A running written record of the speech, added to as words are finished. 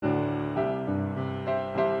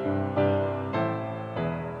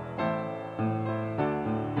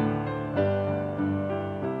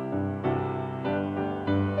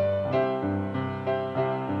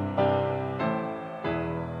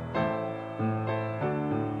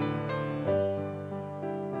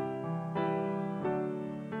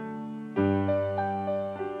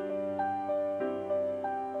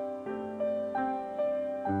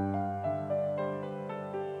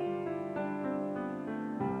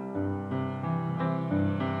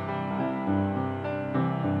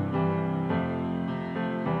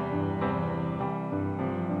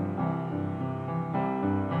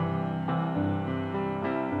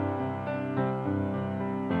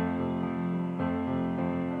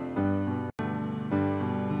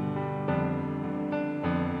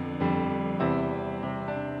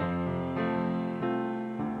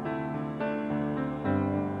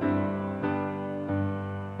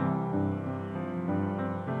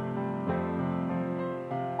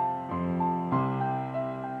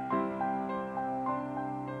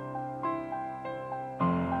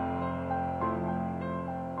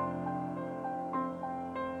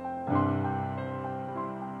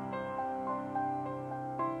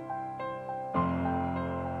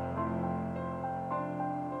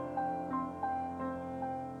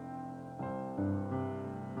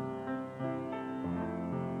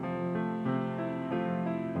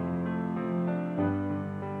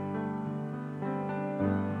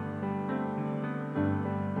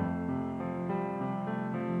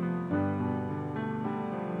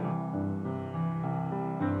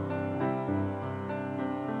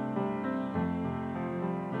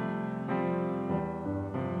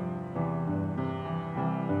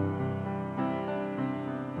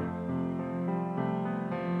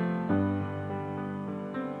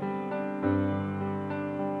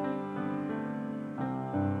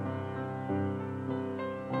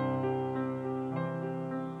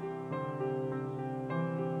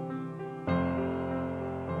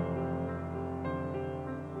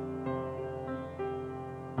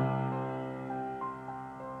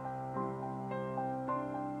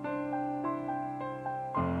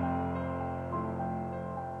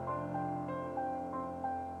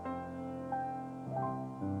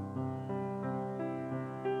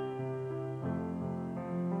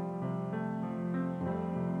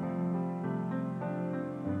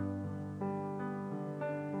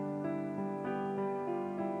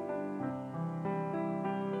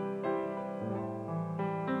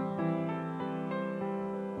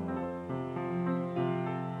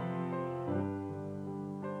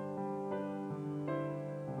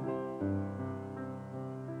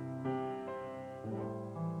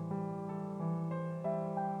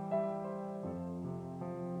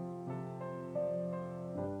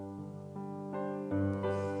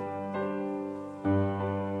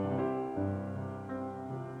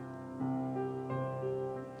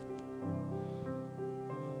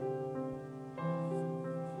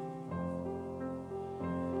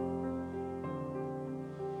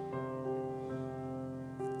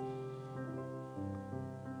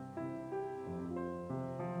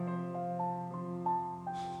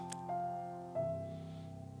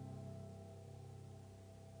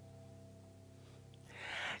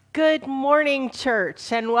Good morning,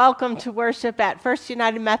 church, and welcome to worship at First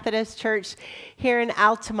United Methodist Church here in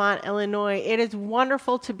Altamont, Illinois. It is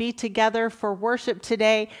wonderful to be together for worship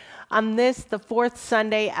today on the fourth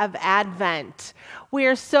Sunday of Advent. We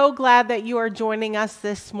are so glad that you are joining us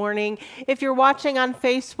this morning. If you're watching on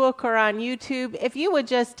Facebook or on YouTube, if you would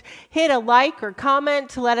just hit a like or comment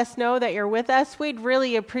to let us know that you're with us, we'd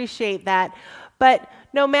really appreciate that. But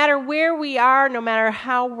no matter where we are, no matter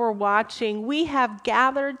how we're watching, we have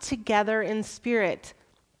gathered together in spirit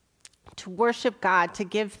to worship God, to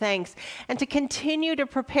give thanks, and to continue to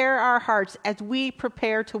prepare our hearts as we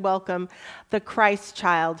prepare to welcome the Christ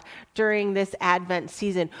child during this Advent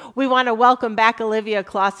season. We want to welcome back Olivia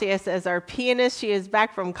Clausius as our pianist. She is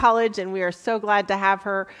back from college, and we are so glad to have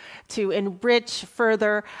her to enrich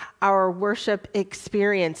further our worship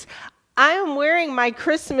experience. I am wearing my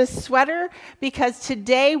Christmas sweater because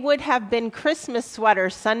today would have been Christmas sweater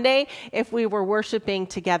Sunday if we were worshiping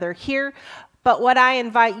together here. But what I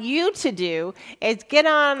invite you to do is get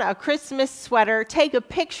on a Christmas sweater, take a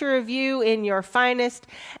picture of you in your finest,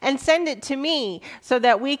 and send it to me so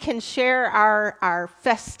that we can share our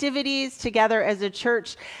festivities together as a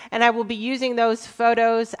church. And I will be using those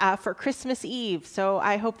photos for Christmas Eve. So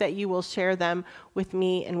I hope that you will share them with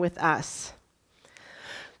me and with us.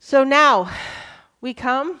 So now we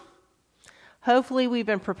come. Hopefully we've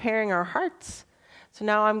been preparing our hearts. So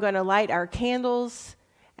now I'm going to light our candles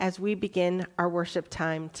as we begin our worship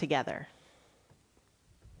time together.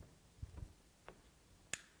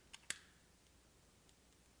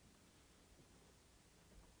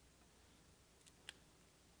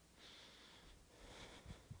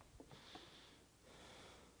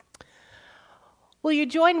 Will you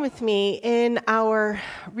join with me in our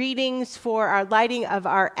readings for our lighting of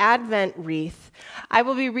our Advent wreath? I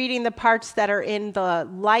will be reading the parts that are in the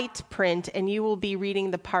light print, and you will be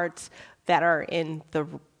reading the parts that are in the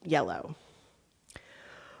yellow.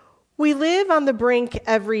 We live on the brink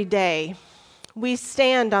every day. We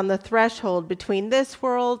stand on the threshold between this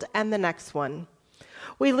world and the next one.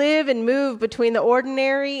 We live and move between the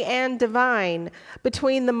ordinary and divine,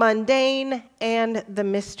 between the mundane and the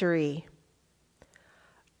mystery.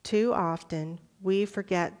 Too often, we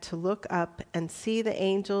forget to look up and see the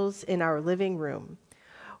angels in our living room.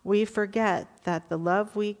 We forget that the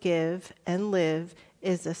love we give and live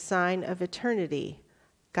is a sign of eternity,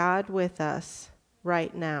 God with us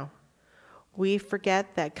right now. We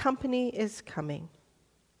forget that company is coming.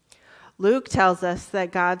 Luke tells us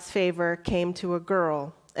that God's favor came to a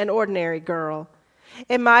girl, an ordinary girl.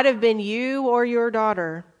 It might have been you or your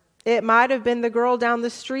daughter. It might have been the girl down the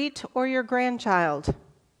street or your grandchild.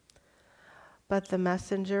 But the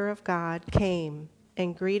messenger of God came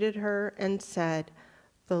and greeted her and said,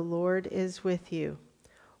 "The Lord is with you."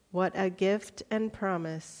 What a gift and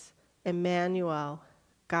promise, Emmanuel,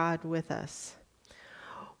 God with us.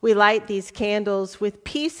 We light these candles with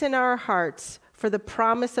peace in our hearts for the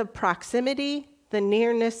promise of proximity, the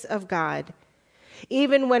nearness of God.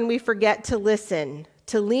 Even when we forget to listen,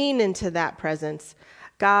 to lean into that presence,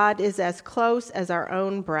 God is as close as our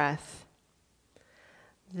own breath.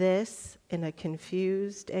 This, in a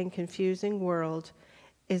confused and confusing world,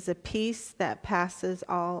 is a peace that passes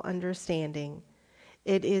all understanding.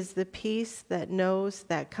 It is the peace that knows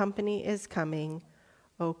that company is coming.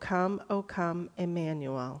 O come,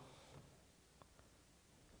 Emmanuel.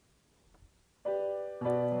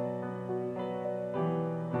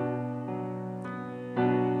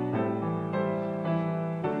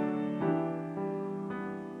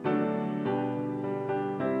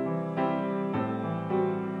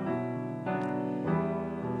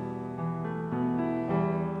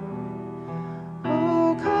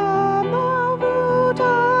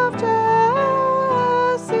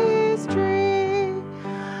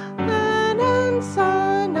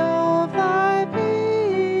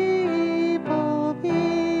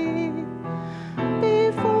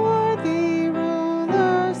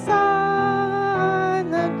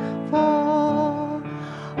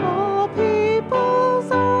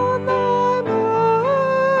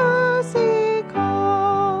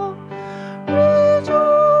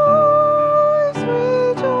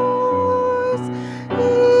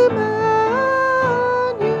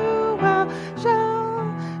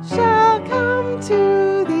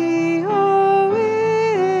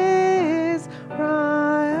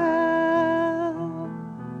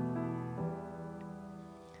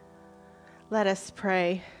 Let us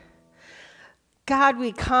pray. God,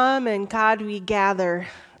 we come and God, we gather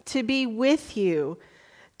to be with you,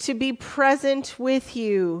 to be present with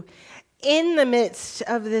you in the midst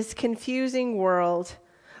of this confusing world.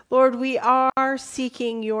 Lord, we are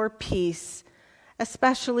seeking your peace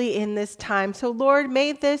especially in this time. So Lord,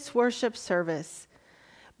 may this worship service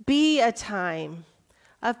be a time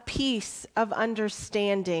of peace, of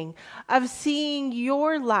understanding, of seeing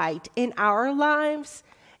your light in our lives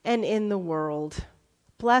and in the world.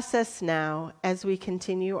 Bless us now as we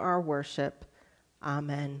continue our worship.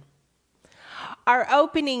 Amen. Our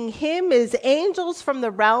opening hymn is Angels from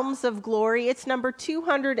the Realms of Glory. It's number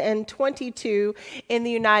 222 in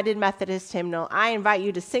the United Methodist Hymnal. I invite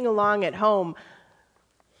you to sing along at home.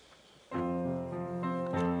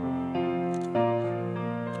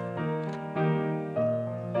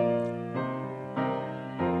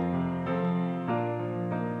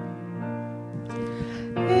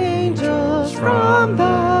 Angels from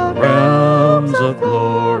the realms of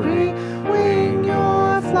glory, wing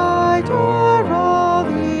your flight o'er all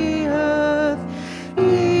the earth.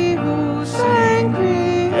 Ye who sang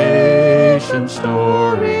creation's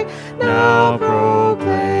story, now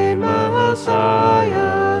proclaim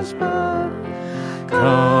Messiah's birth.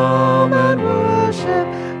 Come and worship,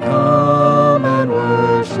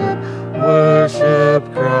 worship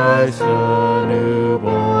Christ the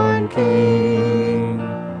newborn King.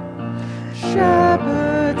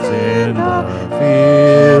 Shepherds in the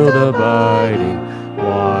field abiding,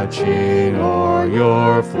 watching o'er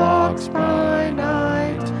your flocks by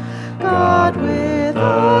night. God with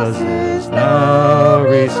us is now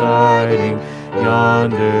residing,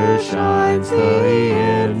 yonder shines the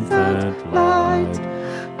infant light.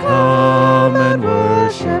 Come and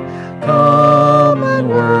worship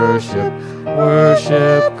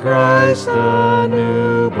Christ the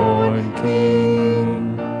newborn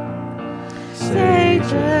King.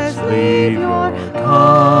 Sages, leave your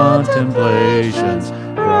contemplations,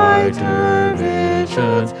 brighter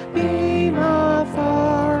visions beam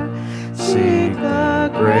afar. Seek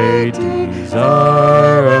the great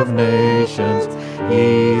desire of nations,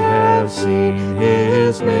 ye have seen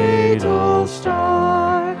his natal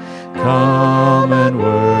star. Come and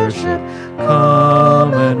worship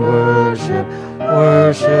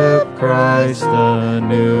Christ the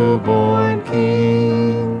newborn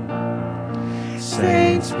King.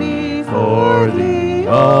 Saints before the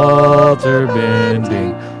altar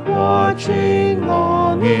bending, watching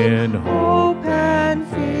long in hope and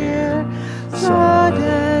fear.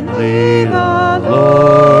 Suddenly the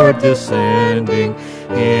Lord descending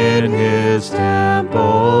in his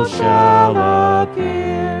temple shall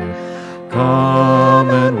appear. Come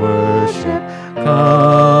and worship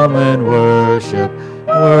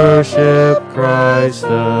Christ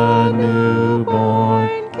the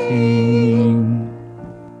newborn King.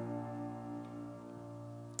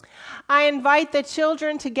 I invite the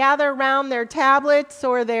children to gather around their tablets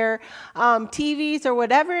or their TVs or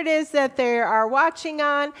whatever it is that they are watching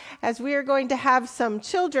on, as we are going to have some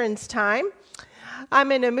children's time. I'm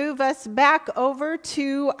going to move us back over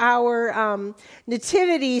to our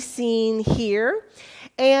nativity scene here.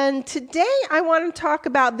 And today I want to talk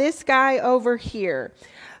about this guy over here.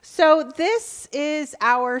 So this is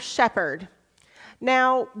our shepherd.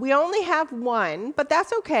 Now, we only have one, but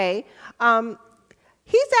that's okay.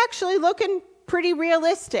 He's actually looking pretty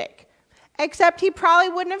realistic, except he probably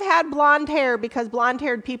wouldn't have had blonde hair because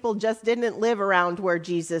blonde-haired people just didn't live around where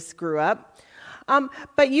Jesus grew up.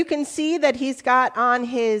 But you can see that he's got on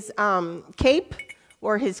his cape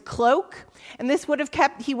or his cloak, and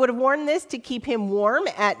he would have worn this to keep him warm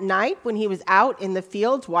at night when he was out in the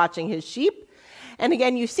fields watching his sheep. And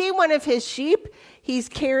again, you see one of his sheep, he's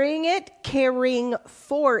caring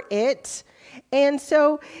for it. And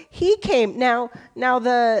so he came. Now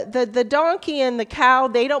the donkey and the cow,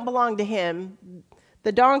 they don't belong to him.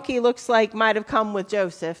 The donkey looks like might have come with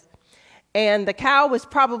Joseph. And the cow was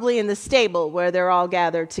probably in the stable where they're all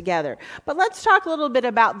gathered together. But let's talk a little bit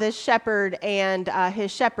about this shepherd and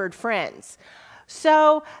his shepherd friends.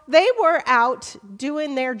 So they were out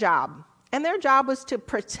doing their job. And their job was to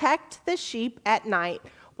protect the sheep at night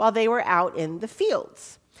while they were out in the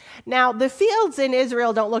fields. Now, the fields in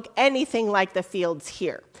Israel don't look anything like the fields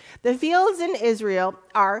here. The fields in Israel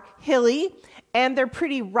are hilly and they're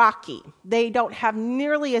pretty rocky. They don't have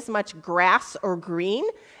nearly as much grass or green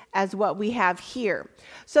as what we have here.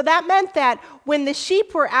 So that meant that when the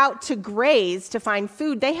sheep were out to graze to find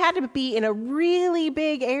food, they had to be in a really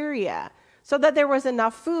big area so that there was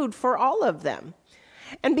enough food for all of them.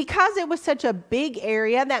 And because it was such a big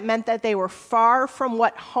area, that meant that they were far from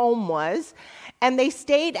what home was, and they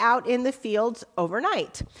stayed out in the fields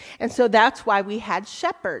overnight. And so that's why we had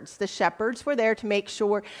shepherds. The shepherds were there to make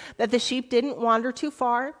sure that the sheep didn't wander too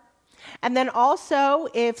far. And then also,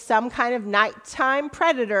 if some kind of nighttime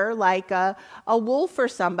predator, like a wolf or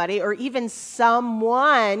somebody, or even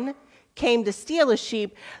someone came to steal a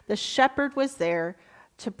sheep, the shepherd was there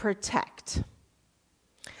to protect.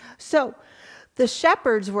 So the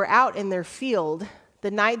shepherds were out in their field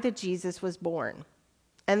the night that Jesus was born.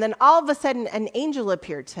 And then all of a sudden, an angel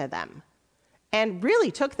appeared to them and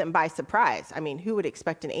really took them by surprise. I mean, who would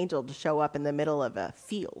expect an angel to show up in the middle of a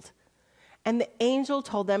field? And the angel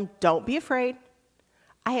told them, "Don't be afraid.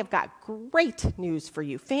 I have got great news for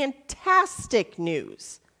you, fantastic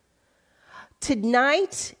news.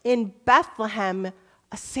 Tonight in Bethlehem,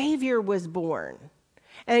 a Savior was born.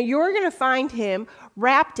 And you're going to find him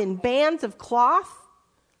wrapped in bands of cloth,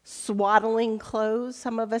 swaddling clothes,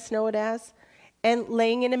 some of us know it as, and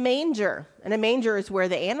laying in a manger. And a manger is where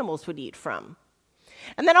the animals would eat from."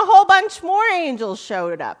 And then a whole bunch more angels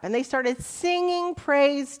showed up, and they started singing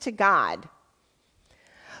praise to God.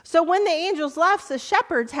 So when the angels left, the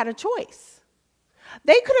shepherds had a choice.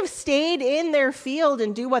 They could have stayed in their field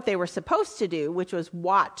and do what they were supposed to do, which was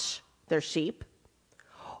watch their sheep,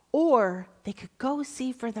 or they could go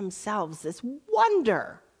see for themselves this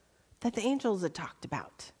wonder that the angels had talked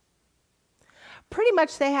about. Pretty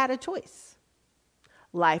much they had a choice: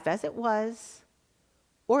 life as it was,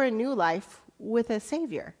 or a new life with a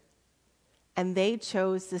Savior. And they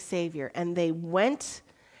chose the Savior, and they went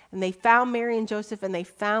and they found Mary and Joseph, and they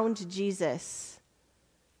found Jesus,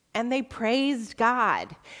 and they praised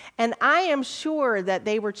God. And I am sure that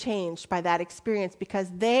they were changed by that experience because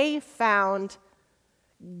they found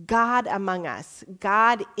God among us,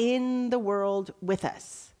 God in the world with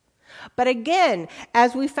us. But again,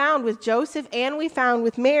 as we found with Joseph and we found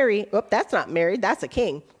with Mary, that's not Mary, that's a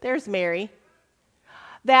king. There's Mary.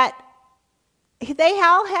 That they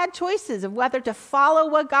all had choices of whether to follow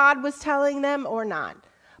what God was telling them or not.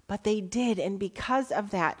 But they did, and because of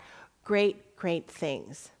that, great, great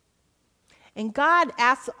things. And God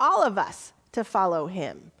asks all of us to follow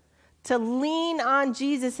him, to lean on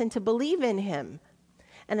Jesus and to believe in him.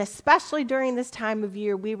 And especially during this time of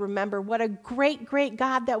year, we remember what a great, great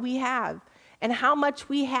God that we have and how much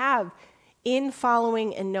we have in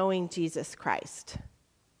following and knowing Jesus Christ.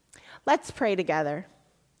 Let's pray together.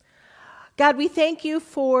 God, we thank you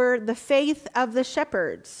for the faith of the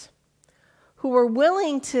shepherds who were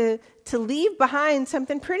willing to leave behind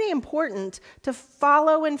something pretty important to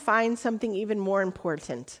follow and find something even more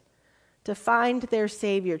important, to find their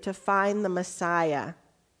Savior, to find the Messiah.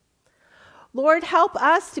 Lord, help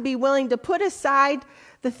us to be willing to put aside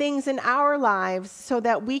the things in our lives so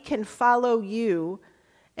that we can follow you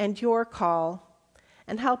and your call.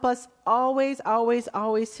 And help us always, always,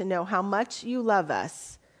 always to know how much you love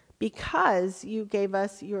us because you gave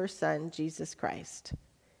us your Son, Jesus Christ.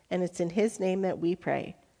 And it's in his name that we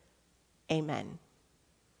pray. Amen.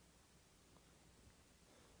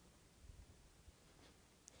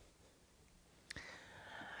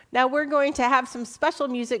 Now we're going to have some special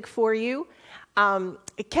music for you.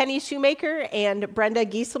 Kenny Shoemaker and Brenda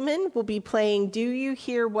Gieselman will be playing Do You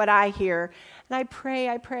Hear What I Hear? And I pray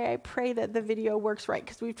that the video works right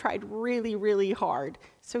because we've tried really, really hard.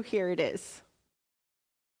 So here it is.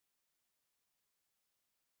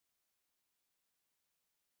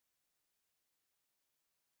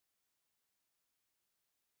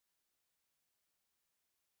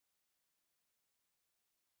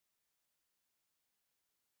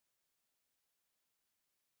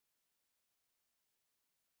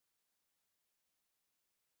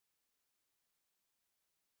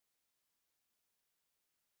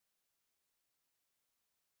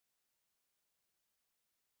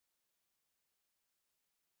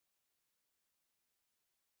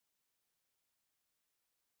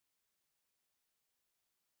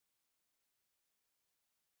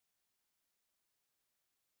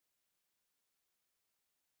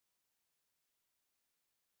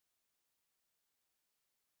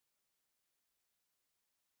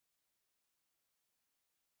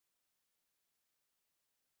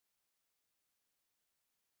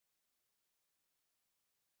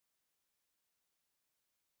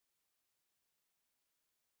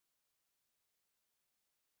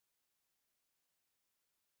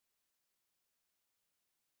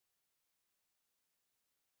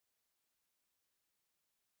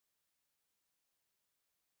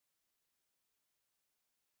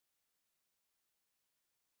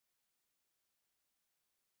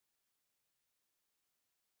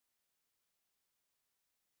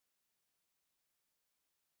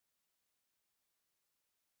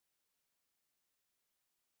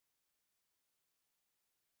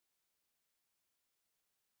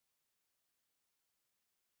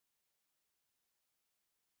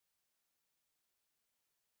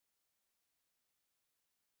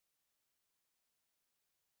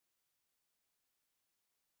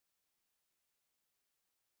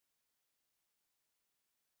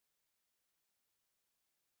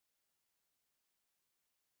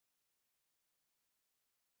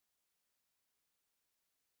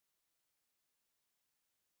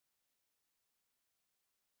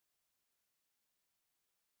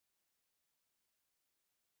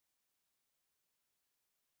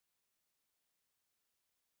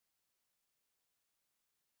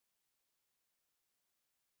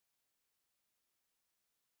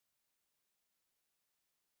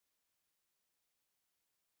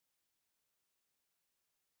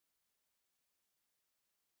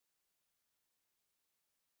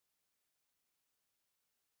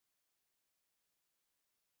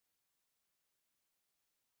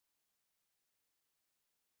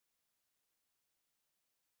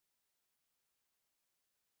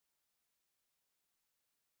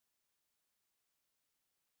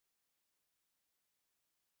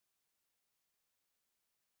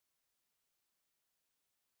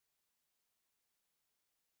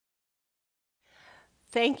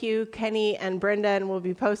 Thank you, Kenny and Brenda, and we'll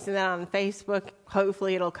be posting that on Facebook.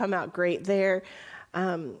 Hopefully it'll come out great there.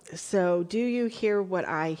 So do you hear what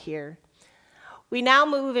I hear? We now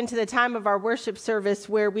move into the time of our worship service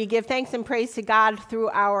where we give thanks and praise to God through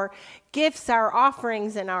our gifts, our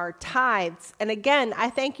offerings, and our tithes. And again, I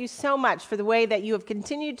thank you so much for the way that you have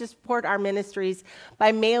continued to support our ministries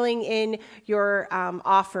by mailing in your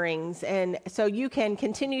offerings. And so you can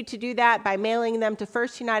continue to do that by mailing them to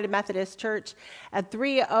First United Methodist Church at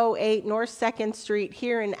 308 North 2nd Street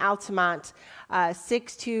here in Altamont,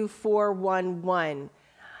 62411.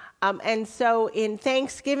 And so in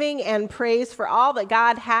thanksgiving and praise for all that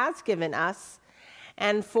God has given us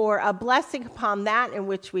and for a blessing upon that in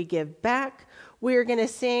which we give back, we're going to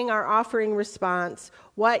sing our offering response,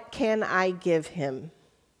 What Can I Give Him?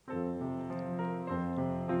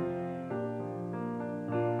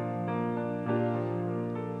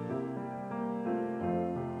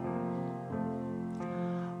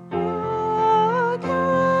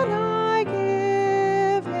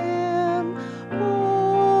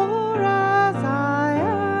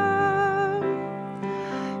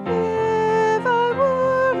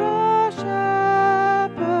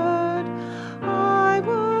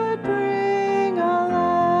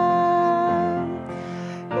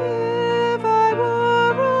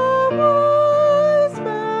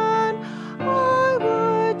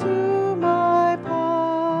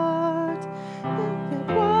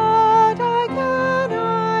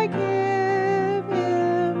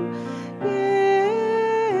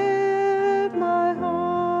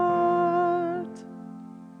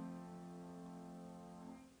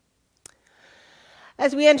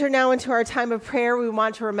 As we enter now into our time of prayer, we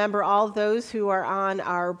want to remember all those who are on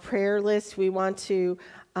our prayer list. We want to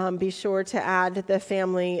be sure to add the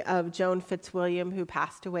family of Joan Fitzwilliam, who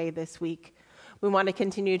passed away this week. We want to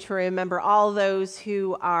continue to remember all those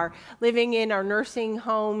who are living in our nursing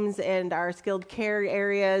homes and our skilled care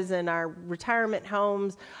areas and our retirement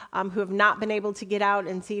homes, who have not been able to get out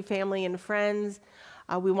and see family and friends.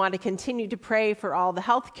 We want to continue to pray for all the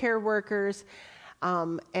healthcare workers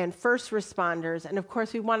and first responders. And of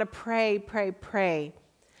course, we want to pray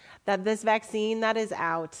that this vaccine that is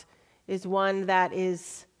out is one that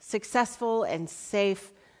is successful and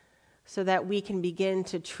safe so that we can begin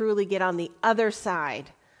to truly get on the other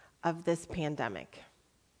side of this pandemic.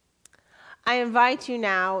 I invite you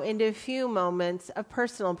now into a few moments of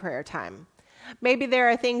personal prayer time. Maybe there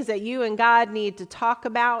are things that you and God need to talk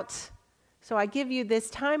about, so I give you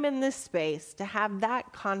this time and this space to have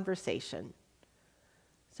that conversation.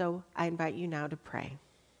 So I invite you now to pray.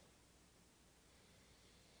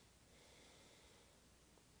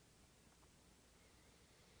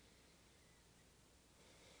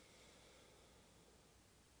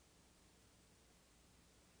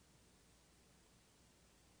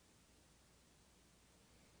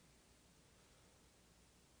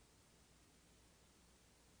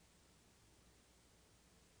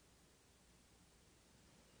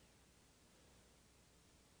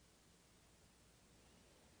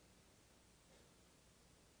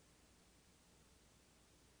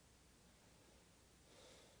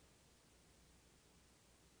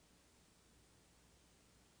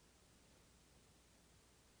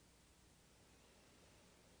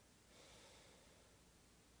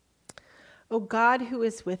 O God who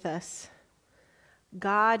is with us,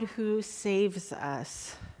 God who saves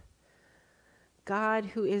us, God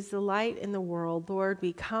who is the light in the world, Lord,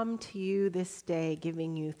 we come to you this day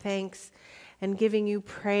giving you thanks and giving you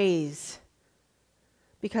praise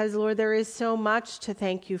because, Lord, there is so much to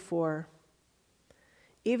thank you for.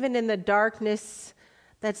 Even in the darkness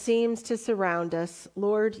that seems to surround us,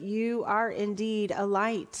 Lord, you are indeed a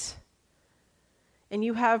light, and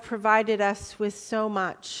you have provided us with so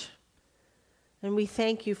much. And we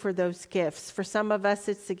thank you for those gifts. For some of us,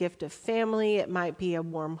 it's the gift of family. It might be a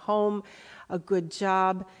warm home, a good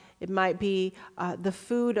job. It might be the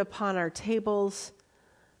food upon our tables,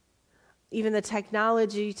 even the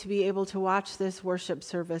technology to be able to watch this worship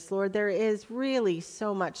service. Lord, there is really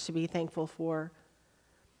so much to be thankful for.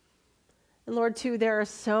 And Lord, too, there are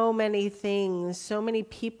so many things, so many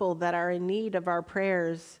people that are in need of our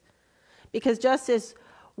prayers. Because just as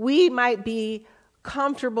we might be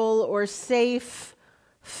comfortable or safe,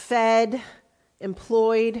 fed,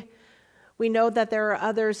 employed, we know that there are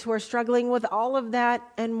others who are struggling with all of that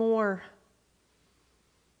and more.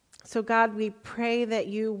 So God, we pray that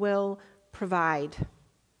you will provide,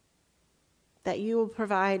 that you will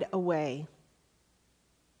provide a way.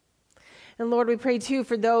 And Lord, we pray too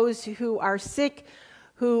for those who are sick,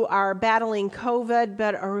 who are battling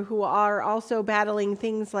COVID, or who are also battling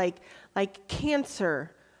things like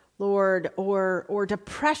cancer, Lord, or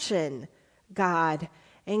depression, God.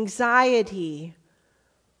 anxiety,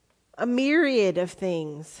 a myriad of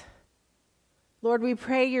things. Lord, we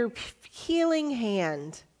pray your healing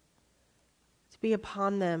hand to be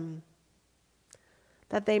upon them,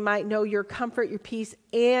 that they might know your comfort, your peace,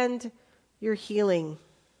 and your healing.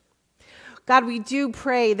 God, we do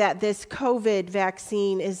pray that this COVID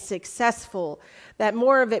vaccine is successful, that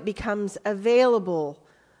more of it becomes available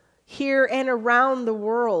here and around the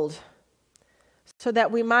world, so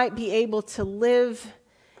that we might be able to live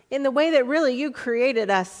in the way that really you created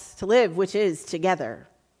us to live, which is together.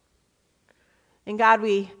 And God,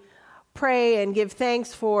 we pray and give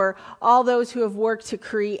thanks for all those who have worked to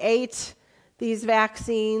create these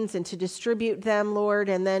vaccines and to distribute them, Lord,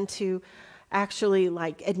 and then to actually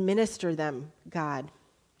administer them, God.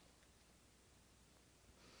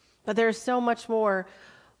 But there's so much more,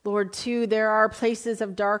 Lord, too. There are places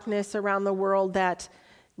of darkness around the world that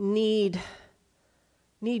need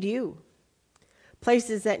you.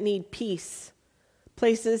 Places that need peace.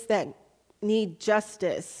 Places that need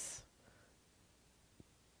justice.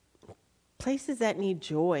 Places that need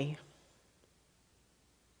joy.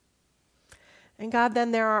 And God,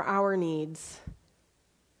 then there are our needs.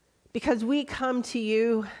 Because we come to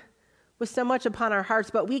you with so much upon our hearts,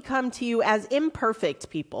 but we come to you as imperfect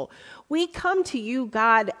people. We come to you,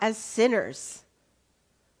 God, as sinners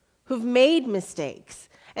who've made mistakes.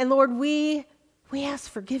 And Lord, we ask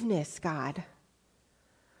forgiveness, God.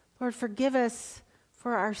 Lord, forgive us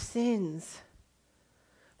for our sins,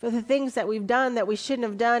 for the things that we've done that we shouldn't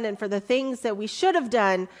have done, and for the things that we should have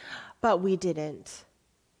done, but we didn't.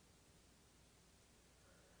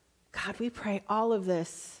 God, we pray all of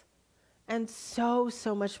this and so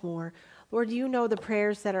much more. Lord, you know the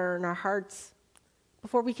prayers that are in our hearts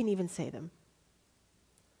before we can even say them.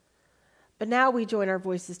 But now we join our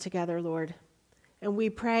voices together, Lord, and we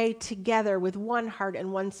pray together with one heart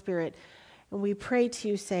and one spirit. And we pray to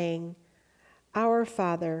you saying, Our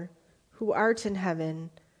Father, who art in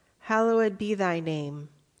heaven, hallowed be thy name.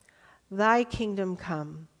 Thy kingdom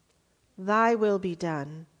come, thy will be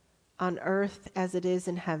done, on earth as it is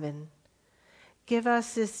in heaven. Give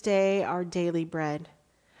us this day our daily bread,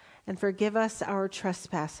 and forgive us our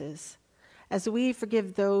trespasses, as we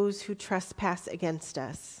forgive those who trespass against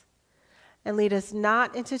us. And lead us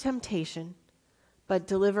not into temptation, but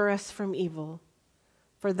deliver us from evil.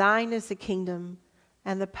 For thine is the kingdom,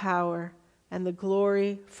 and the power, and the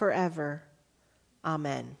glory forever.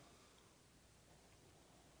 Amen.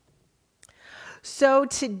 So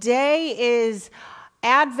today is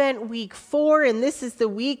Advent week 4, and this is the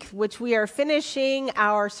week which we are finishing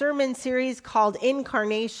our sermon series called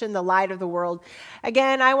Incarnation, the Light of the World.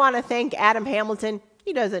 Again, I want to thank Adam Hamilton.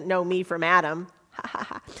 He doesn't know me from Adam.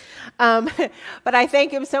 But I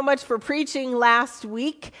thank him so much for preaching last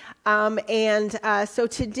week. So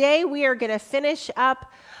today we are going to finish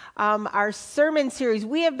up our sermon series.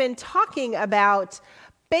 We have been talking about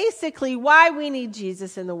basically why we need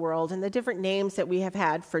Jesus in the world and the different names that we have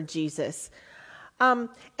had for Jesus. And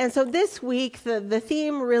so this week, the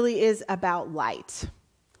theme really is about light,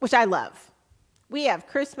 which I love. We have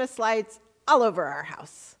Christmas lights all over our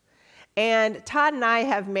house. And Todd and I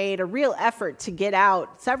have made a real effort to get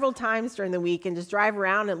out several times during the week and just drive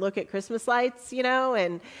around and look at Christmas lights,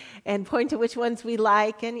 and point to which ones we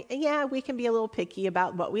like. And yeah, we can be a little picky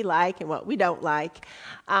about what we like and what we don't like.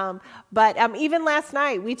 But even last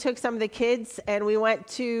night, we took some of the kids and we went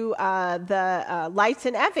to the lights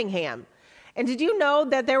in Effingham. And did you know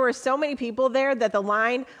that there were so many people there that the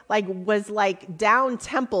line was down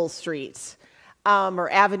Temple Street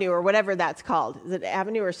or Avenue or whatever that's called? Is it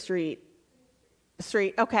Avenue or Street?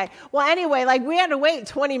 Street. Okay. Well, anyway, we had to wait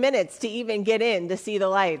 20 minutes to even get in to see the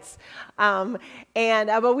lights.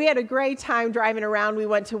 But we had a great time driving around. We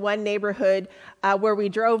went to one neighborhood where we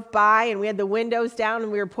drove by and we had the windows down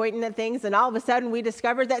and we were pointing at things. And all of a sudden we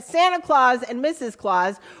discovered that Santa Claus and Mrs.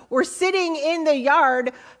 Claus were sitting in the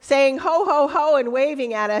yard saying ho, ho, ho and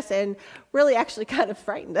waving at us, and really actually kind of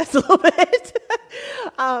frightened us a little bit.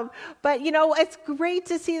 But it's great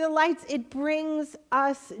to see the lights. It brings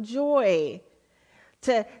us joy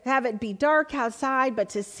to have it be dark outside, but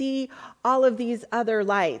to see all of these other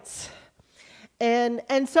lights. And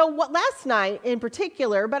so last night in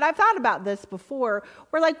particular, but I've thought about this before,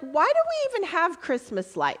 we're like, why do we even have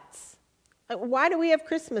Christmas lights? Why do we have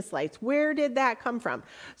Christmas lights? Where did that come from?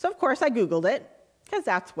 So of course I Googled it, because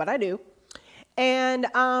that's what I do. And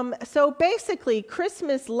so basically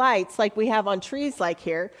Christmas lights like we have on trees like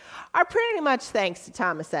here are pretty much thanks to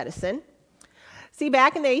Thomas Edison. See,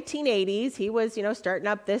 back in the 1880s, he was, starting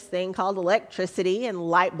up this thing called electricity and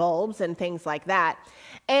light bulbs and things like that.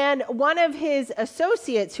 And one of his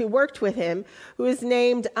associates who worked with him, who is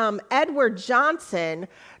named Edward Johnson,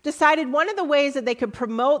 decided one of the ways that they could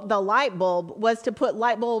promote the light bulb was to put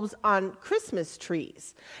light bulbs on Christmas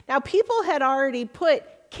trees. Now, people had already put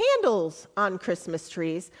candles on Christmas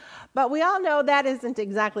trees, but we all know that isn't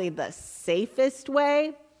exactly the safest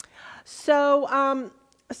way.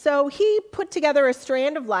 So he put together a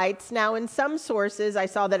strand of lights. Now, in some sources, I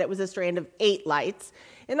saw that it was a strand of 8 lights.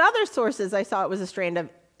 In other sources, I saw it was a strand of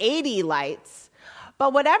 80 lights.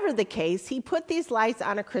 But whatever the case, he put these lights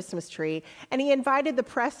on a Christmas tree, and he invited the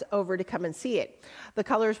press over to come and see it. The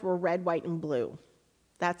colors were red, white, and blue.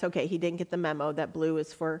 That's okay. He didn't get the memo that blue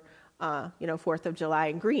is for, 4th of July,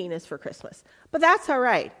 and green is for Christmas. But that's all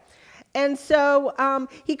right. And so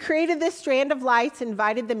he created this strand of lights,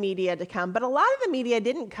 invited the media to come. But a lot of the media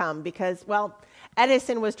didn't come because,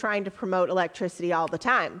 Edison was trying to promote electricity all the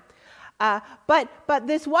time. But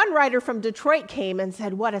this one writer from Detroit came and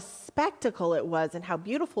said what a spectacle it was and how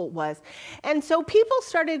beautiful it was. And so people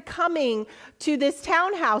started coming to this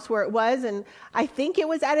townhouse where it was, and I think it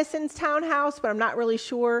was Edison's townhouse, but I'm not really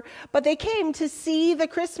sure. But they came to see the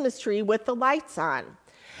Christmas tree with the lights on.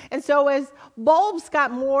 And so as bulbs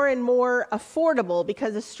got more and more affordable,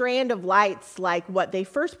 because a strand of lights like what they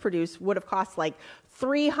first produced would have cost like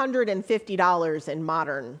 $350 in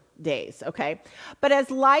modern days, okay? But as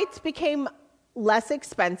lights became less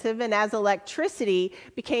expensive and as electricity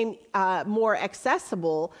became more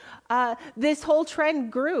accessible, this whole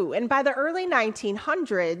trend grew. And by the early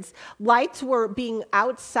 1900s, lights were being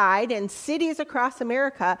outside, and cities across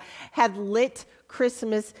America had lit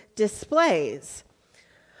Christmas displays.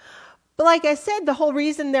 But like I said, the whole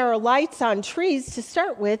reason there are lights on trees to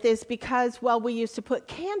start with is because, we used to put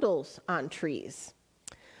candles on trees.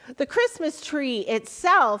 The Christmas tree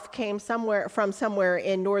itself came from somewhere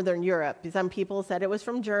in Northern Europe. Some people said it was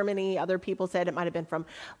from Germany. Other people said it might have been from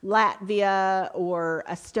Latvia or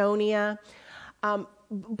Estonia.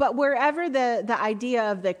 But wherever the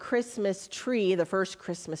idea of the Christmas tree, the first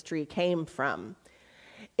Christmas tree, came from,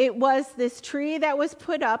 it was this tree that was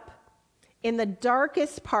put up in the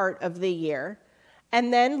darkest part of the year,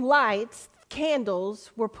 and then lights, candles,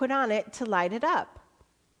 were put on it to light it up.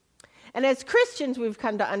 And as Christians, we've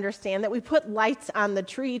come to understand that we put lights on the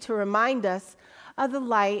tree to remind us of the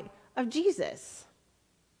light of Jesus.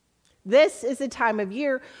 This is a time of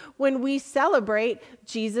year when we celebrate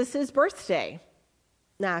Jesus' birthday.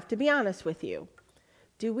 Now, I have to be honest with you.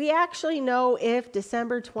 Do we actually know if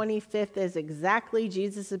December 25th is exactly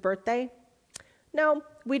Jesus' birthday? No,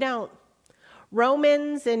 we don't.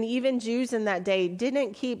 Romans and even Jews in that day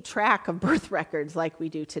didn't keep track of birth records like we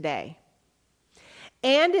do today.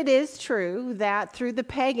 And it is true that through the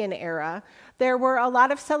pagan era, there were a lot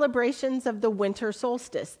of celebrations of the winter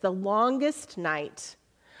solstice, the longest night,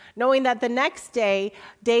 knowing that the next day,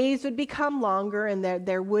 days would become longer and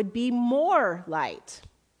there would be more light.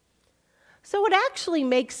 So it actually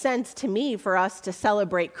makes sense to me for us to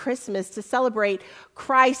celebrate Christmas, to celebrate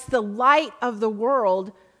Christ, the light of the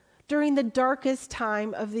world, during the darkest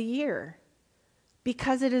time of the year,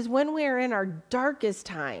 because it is when we are in our darkest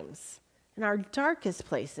times, in our darkest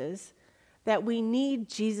places, that we need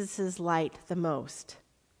Jesus' light the most.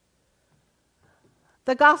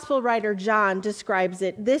 The gospel writer John describes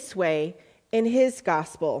it this way in his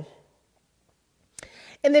gospel.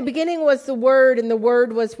 In the beginning was the Word, and the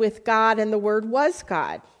Word was with God, and the Word was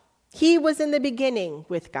God. He was in the beginning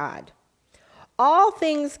with God. All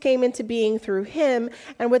things came into being through him,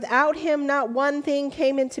 and without him not one thing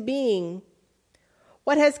came into being.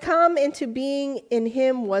 What has come into being in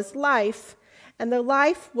him was life, and the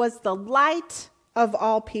life was the light of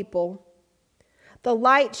all people. The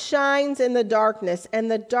light shines in the darkness, and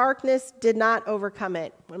the darkness did not overcome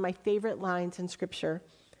it. One of my favorite lines in Scripture.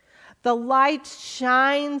 The light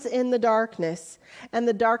shines in the darkness, and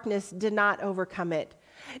the darkness did not overcome it.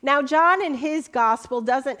 Now, John in his gospel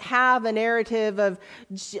doesn't have a narrative of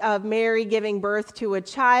Mary giving birth to a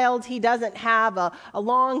child. He doesn't have a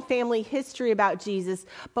long family history about Jesus.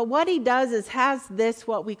 But what he does is has this,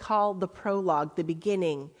 what we call the prologue, the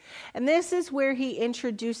beginning. And this is where he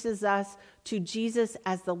introduces us to Jesus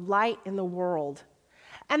as the light in the world.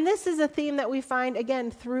 And this is a theme that we find,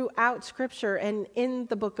 again, throughout Scripture and in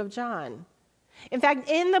the book of John. In fact,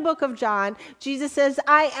 in the book of John, Jesus says,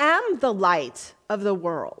 I am the light of the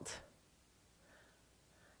world.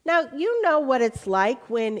 Now, you know what it's like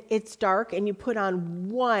when it's dark and you put on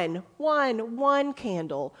one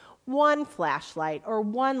candle, one flashlight, or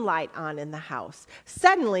one light on in the house.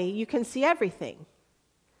 Suddenly, you can see everything.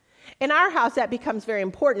 In our house, that becomes very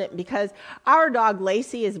important because our dog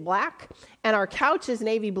Lacey is black and our couch is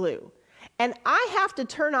navy blue. And I have to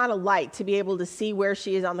turn on a light to be able to see where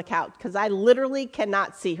she is on the couch because I literally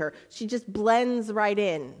cannot see her. She just blends right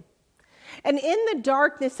in. And in the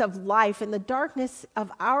darkness of life, in the darkness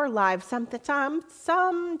of our lives,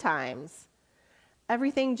 sometimes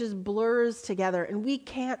everything just blurs together and we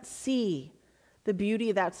can't see the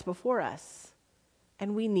beauty that's before us.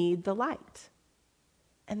 And we need the light.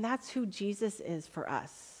 And that's who Jesus is for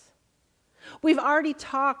us. We've already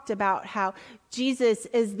talked about how Jesus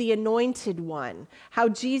is the anointed one, how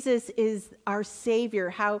Jesus is our Savior,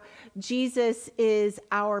 how Jesus is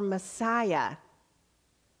our Messiah,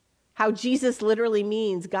 how Jesus literally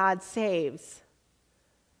means God saves.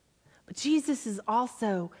 But Jesus is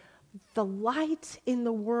also the light in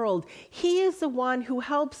the world. He is the one who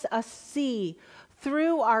helps us see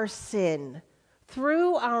through our sin,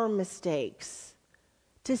 through our mistakes,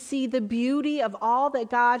 to see the beauty of all that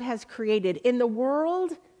God has created in the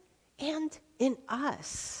world and in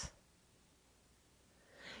us.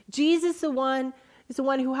 Jesus is the one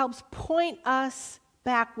who helps point us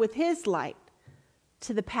back with his light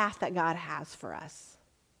to the path that God has for us.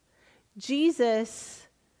 Jesus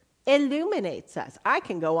illuminates us. I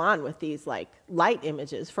can go on with these like light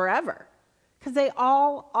images forever because they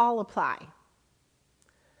all apply.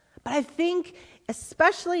 But I think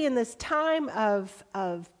especially in this time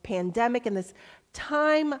of pandemic and this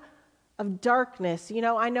time of darkness,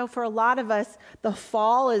 I know for a lot of us, the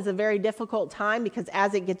fall is a very difficult time because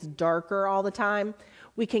as it gets darker all the time,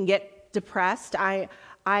 we can get depressed. I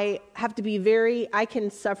have to be I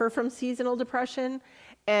can suffer from seasonal depression,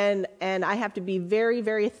 and I have to be very,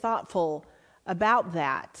 very thoughtful about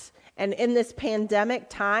that. And in this pandemic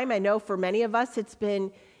time, I know for many of us, it's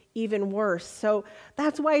been even worse. So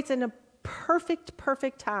that's why it's in a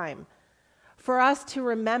perfect time for us to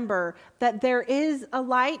remember that there is a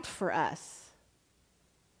light for us.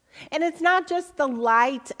 And it's not just the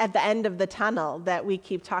light at the end of the tunnel that we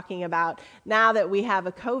keep talking about now that we have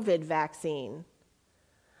a COVID vaccine.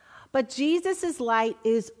 But Jesus' light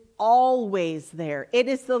is always there. It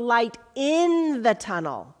is the light in the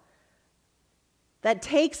tunnel that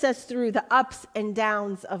takes us through the ups and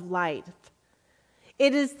downs of life.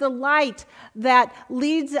 It is the light that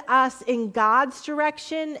leads us in God's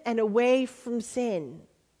direction and away from sin.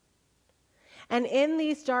 And in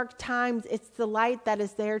these dark times, it's the light that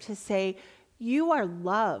is there to say, you are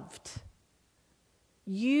loved.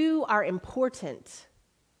 You are important.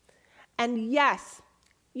 And yes,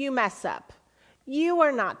 you mess up. You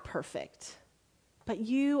are not perfect, but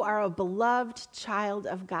you are a beloved child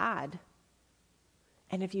of God.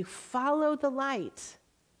 And if you follow the light,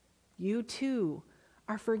 you too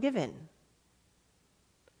are forgiven.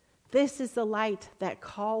 This is the light that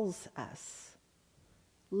calls us,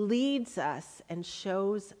 leads us, and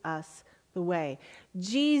shows us the way.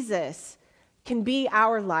 Jesus can be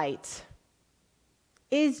our light.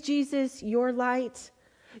 Is Jesus your light?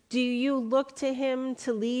 Do you look to him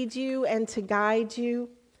to lead you and to guide you?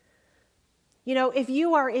 If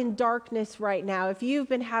you are in darkness right now, if you've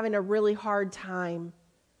been having a really hard time,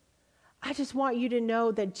 I just want you to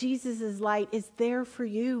know that Jesus' light is there for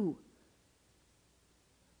you.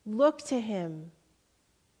 Look to him.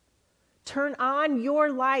 Turn on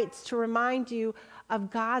your lights to remind you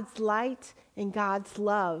of God's light and God's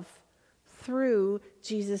love through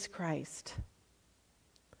Jesus Christ.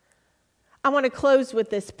 I want to close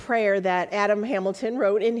with this prayer that Adam Hamilton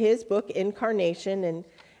wrote in his book, Incarnation,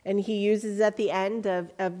 and he uses at the end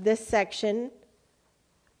of this section.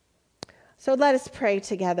 So let us pray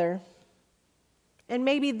together. And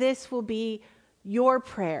maybe this will be your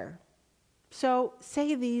prayer. So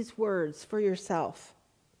say these words for yourself.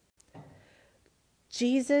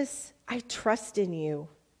 Jesus, I trust in you.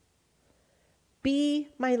 Be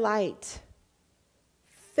my light.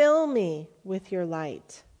 Fill me with your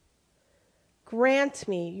light. Grant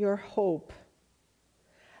me your hope.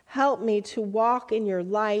 Help me to walk in your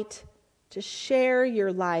light, to share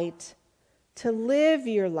your light, to live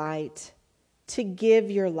your light, to give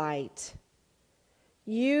your light.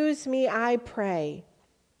 Use me, I pray,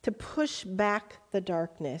 to push back the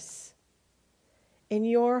darkness. In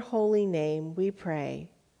your holy name we pray.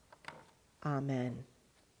 Amen.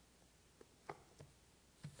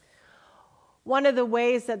 One of the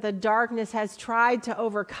ways that the darkness has tried to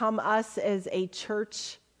overcome us as a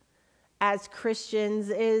church, as Christians,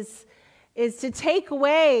 is to take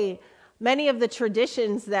away many of the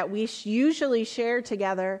traditions that we usually share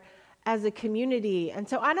together as a community. And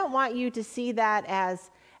so I don't want you to see that as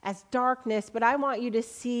darkness, but I want you to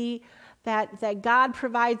see that God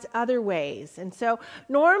provides other ways. And so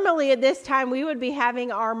normally at this time, we would be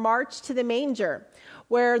having our March to the Manger,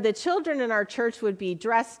 where the children in our church would be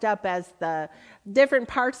dressed up as the different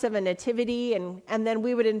parts of a nativity, and then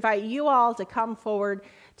we would invite you all to come forward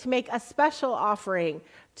to make a special offering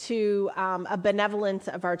to a benevolence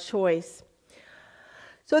of our choice.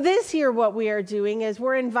 So this year what we are doing is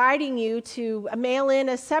we're inviting you to mail in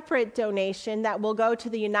a separate donation that will go to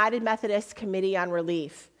the United Methodist Committee on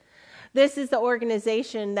Relief. This is the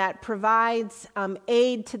organization that provides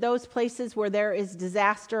aid to those places where there is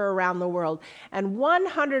disaster around the world. And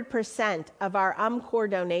 100% of our UMCOR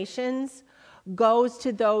donations goes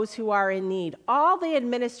to those who are in need. All the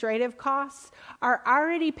administrative costs are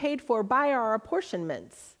already paid for by our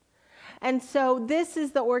apportionments. And so this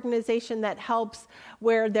is the organization that helps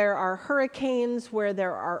where there are hurricanes, where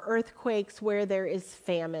there are earthquakes, where there is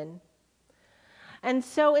famine. And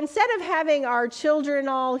so instead of having our children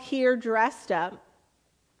all here dressed up,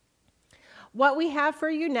 what we have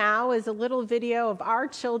for you now is a little video of our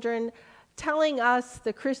children telling us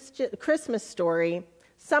the Christmas story.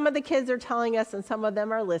 Some of the kids are telling us and some of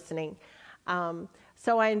them are listening.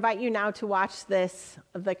 So I invite you now to watch this,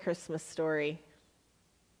 the Christmas story.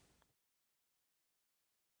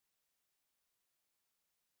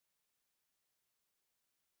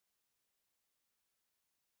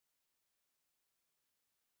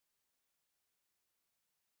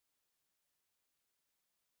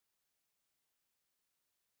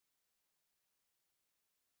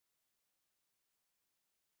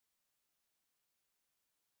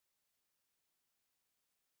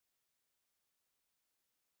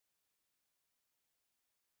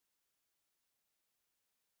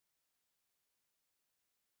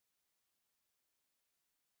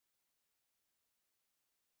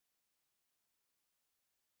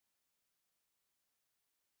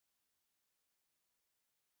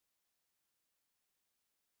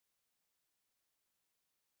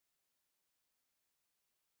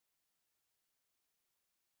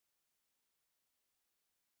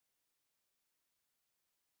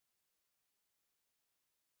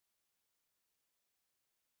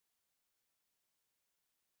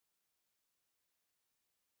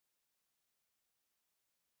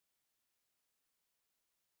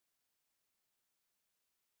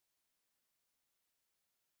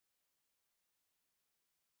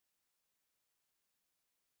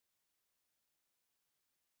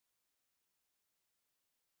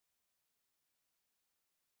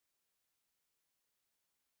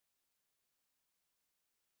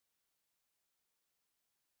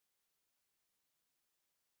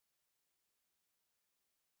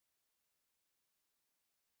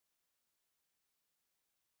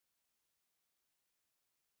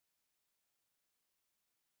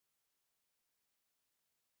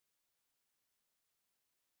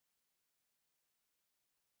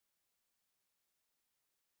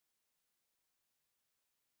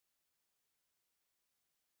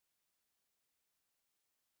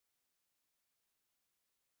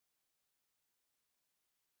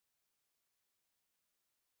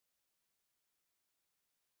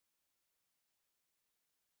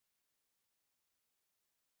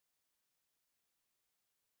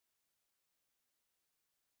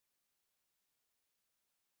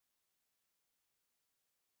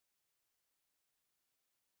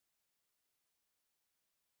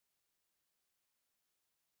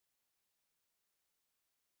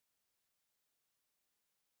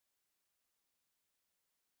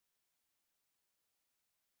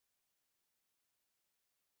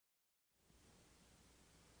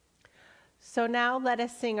 So now let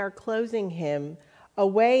us sing our closing hymn,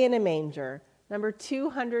 Away in a Manger, number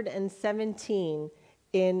 217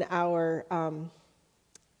 in our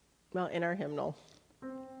hymnal.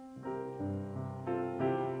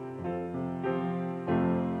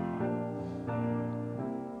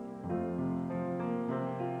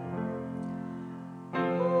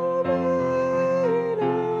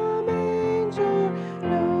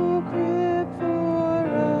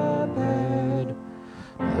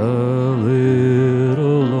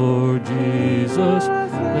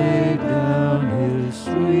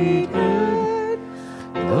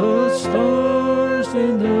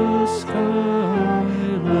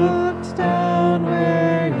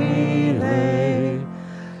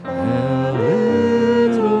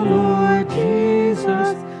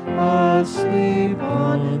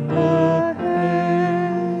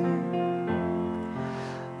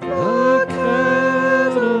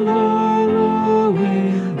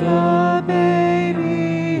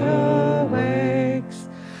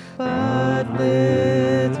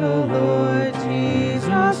 Little Lord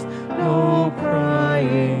Jesus, no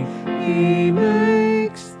crying he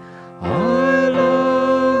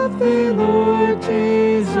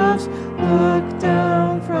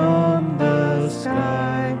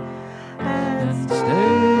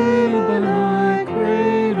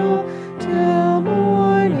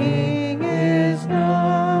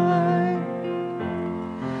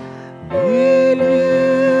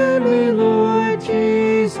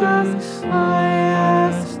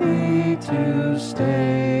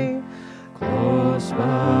pass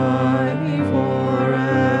by me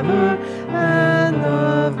forever, and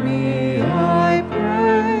of me I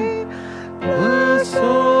pray. Bless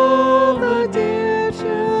all the dear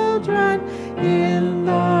children in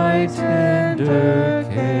thy tender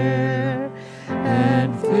care,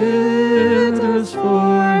 and fit us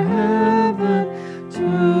for heaven to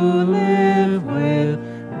live with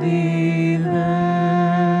thee there.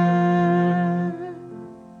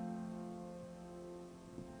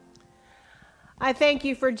 I thank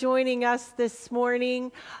you for joining us this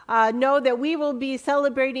morning. Know that we will be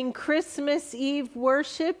celebrating Christmas Eve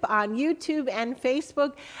worship on YouTube and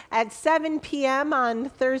Facebook at 7 p.m. on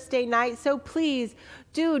Thursday night, so please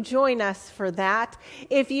do join us for that.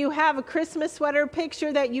 If you have a Christmas sweater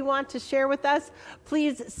picture that you want to share with us,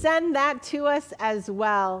 please send that to us as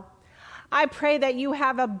well. I pray that you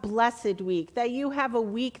have a blessed week, that you have a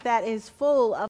week that is full of